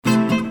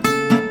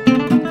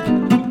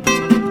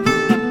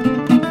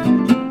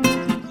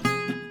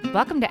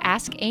Welcome to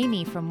Ask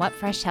Amy from What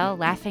Fresh Hell,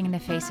 laughing in the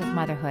face of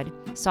motherhood,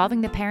 solving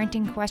the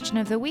parenting question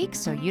of the week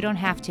so you don't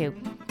have to.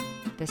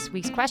 This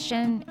week's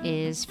question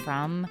is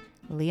from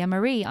Leah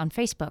Marie on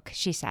Facebook.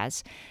 She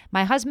says,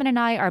 "My husband and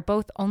I are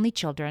both only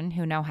children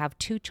who now have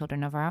 2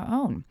 children of our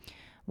own.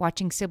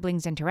 Watching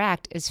siblings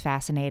interact is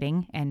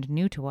fascinating and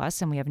new to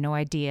us, and we have no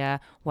idea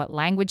what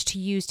language to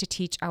use to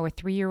teach our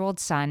 3-year-old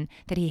son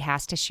that he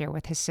has to share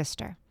with his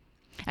sister.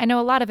 I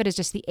know a lot of it is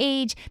just the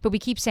age, but we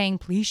keep saying,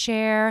 please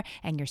share,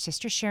 and your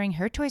sister's sharing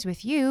her toys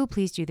with you,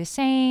 please do the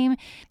same.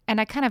 And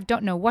I kind of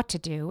don't know what to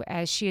do,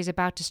 as she is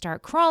about to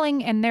start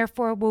crawling and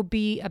therefore will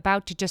be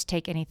about to just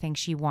take anything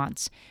she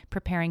wants,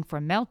 preparing for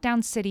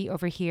Meltdown City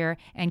over here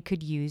and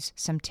could use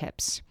some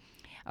tips."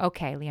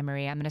 Okay, Leah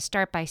Marie, I'm going to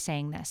start by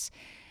saying this.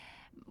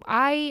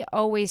 I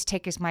always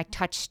take as my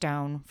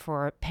touchstone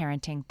for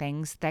parenting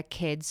things that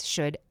kids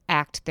should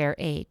act their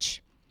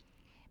age.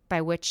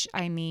 By which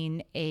I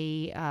mean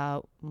a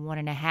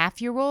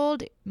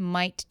 1.5-year-old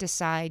might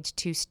decide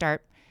to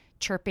start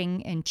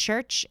chirping in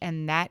church,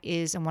 and that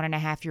is a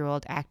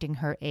 1.5-year-old acting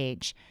her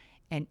age.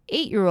 An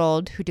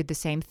 8-year-old who did the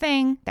same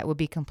thing, that would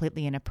be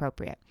completely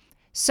inappropriate.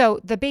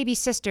 So the baby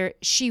sister,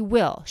 she's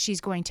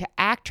going to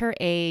act her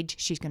age.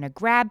 She's going to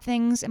grab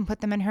things and put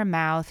them in her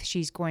mouth.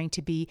 She's going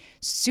to be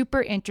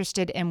super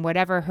interested in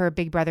whatever her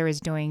big brother is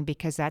doing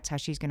because that's how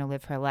she's going to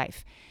live her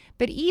life.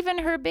 But even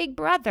her big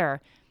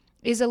brother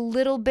is a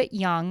little bit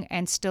young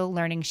and still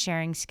learning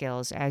sharing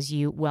skills, as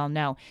you well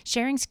know.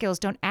 Sharing skills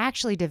don't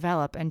actually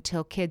develop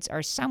until kids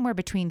are somewhere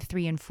between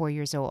 3 and 4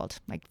 years old,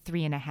 like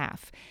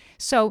 3.5.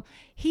 So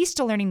he's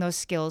still learning those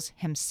skills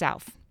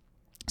himself.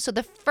 So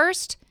the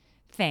first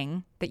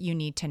thing that you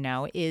need to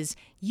know is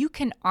you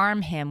can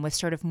arm him with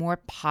sort of more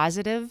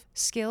positive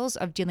skills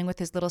of dealing with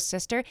his little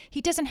sister.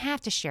 He doesn't have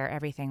to share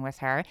everything with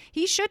her.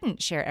 He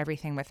shouldn't share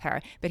everything with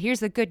her. But here's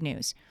the good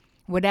news.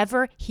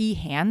 Whatever he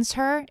hands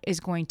her is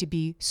going to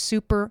be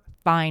super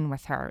fine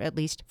with her, at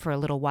least for a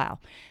little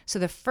while. So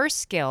the first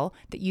skill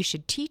that you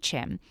should teach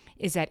him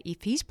is that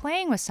if he's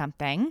playing with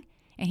something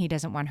and he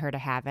doesn't want her to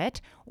have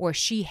it, or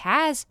she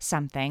has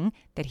something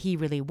that he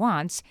really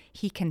wants,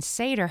 he can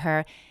say to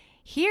her,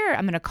 here,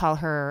 I'm going to call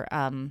her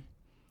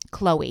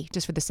Chloe,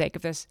 just for the sake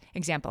of this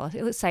example.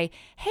 Let's say,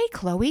 hey,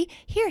 Chloe,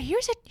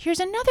 here's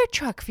another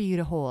truck for you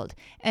to hold.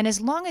 And as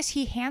long as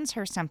he hands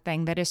her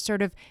something that is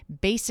sort of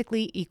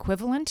basically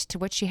equivalent to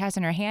what she has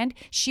in her hand,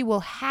 she will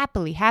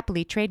happily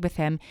trade with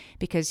him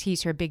because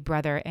he's her big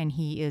brother and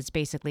he is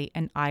basically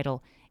an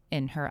idol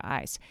in her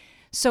eyes.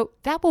 So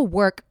that will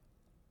work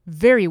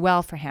very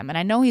well for him. And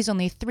I know he's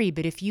only 3,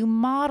 but if you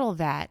model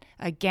that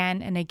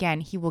again and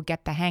again, he will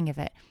get the hang of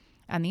it.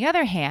 On the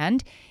other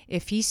hand,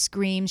 if he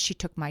screams, she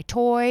took my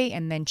toy,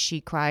 and then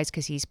she cries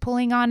because he's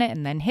pulling on it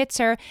and then hits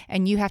her,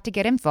 and you have to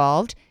get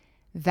involved,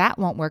 that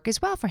won't work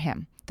as well for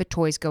him. The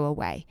toys go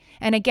away.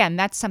 And again,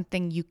 that's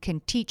something you can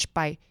teach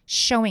by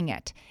showing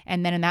it.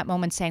 And then in that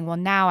moment saying, well,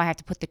 now I have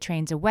to put the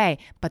trains away.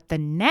 But the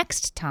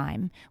next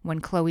time when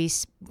Chloe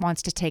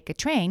wants to take a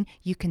train,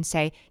 you can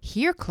say,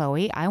 here,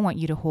 Chloe, I want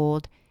you to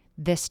hold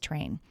this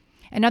train.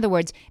 In other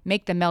words,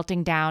 make the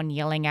melting down,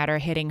 yelling at her,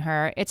 hitting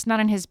her. It's not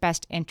in his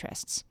best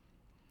interests.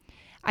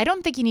 I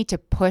don't think you need to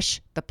push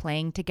the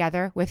playing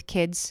together with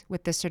kids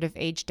with this sort of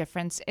age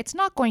difference. It's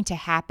not going to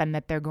happen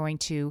that they're going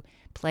to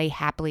play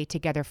happily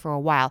together for a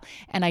while.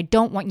 And I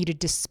don't want you to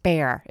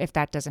despair if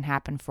that doesn't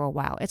happen for a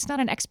while. It's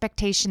not an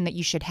expectation that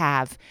you should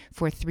have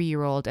for a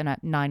 3-year-old and a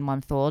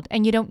 9-month-old,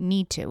 and you don't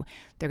need to.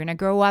 They're going to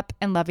grow up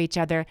and love each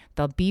other.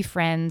 They'll be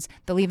friends.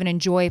 They'll even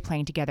enjoy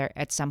playing together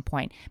at some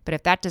point. But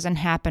if that doesn't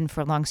happen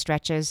for long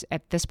stretches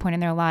at this point in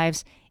their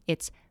lives,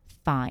 it's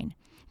fine.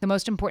 The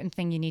most important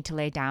thing you need to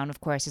lay down, of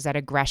course, is that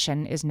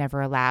aggression is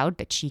never allowed,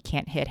 that she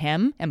can't hit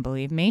him, and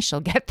believe me, she'll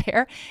get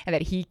there, and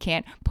that he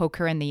can't poke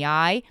her in the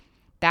eye.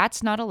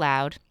 That's not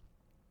allowed.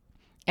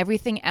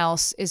 Everything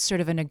else is sort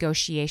of a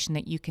negotiation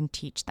that you can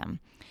teach them.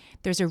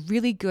 There's a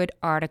really good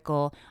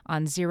article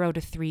on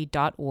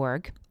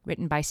 0to3.org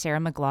written by Sarah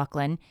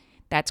McLaughlin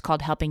that's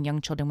called Helping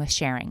Young Children with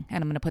Sharing,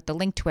 and I'm going to put the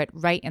link to it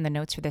right in the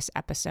notes for this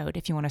episode.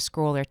 If you want to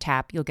scroll or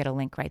tap, you'll get a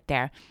link right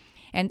there.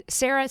 And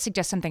Sarah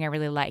suggests something I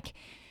really like.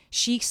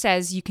 She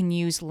says you can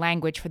use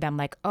language for them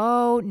like,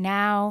 oh,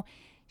 now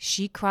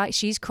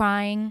she's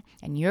crying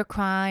and you're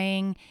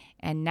crying,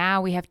 and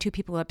now we have 2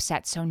 people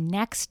upset. So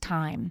next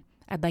time,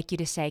 I'd like you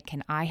to say,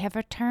 can I have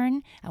a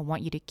turn? I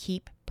want you to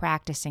keep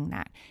practicing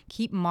that.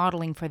 Keep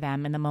modeling for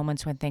them in the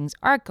moments when things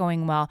aren't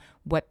going well,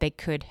 what they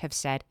could have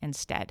said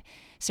instead.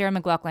 Sarah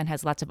McLaughlin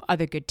has lots of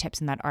other good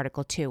tips in that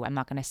article too. I'm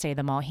not going to say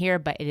them all here,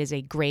 but it is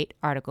a great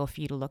article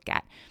for you to look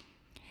at.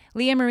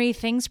 Leah Marie,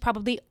 things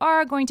probably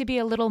are going to be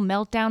a little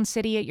meltdown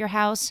city at your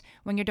house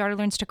when your daughter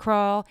learns to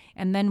crawl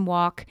and then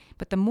walk.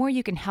 But the more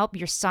you can help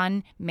your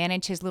son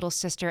manage his little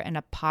sister in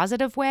a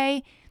positive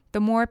way,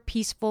 the more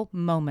peaceful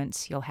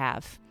moments you'll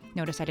have.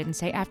 Notice I didn't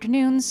say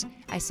afternoons,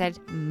 I said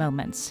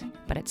moments,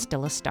 but it's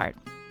still a start.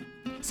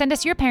 Send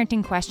us your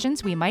parenting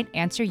questions. We might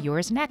answer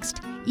yours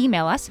next.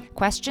 Email us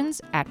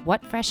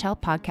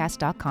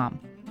questions@whatfreshhellpodcast.com.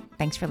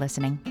 Thanks for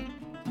listening.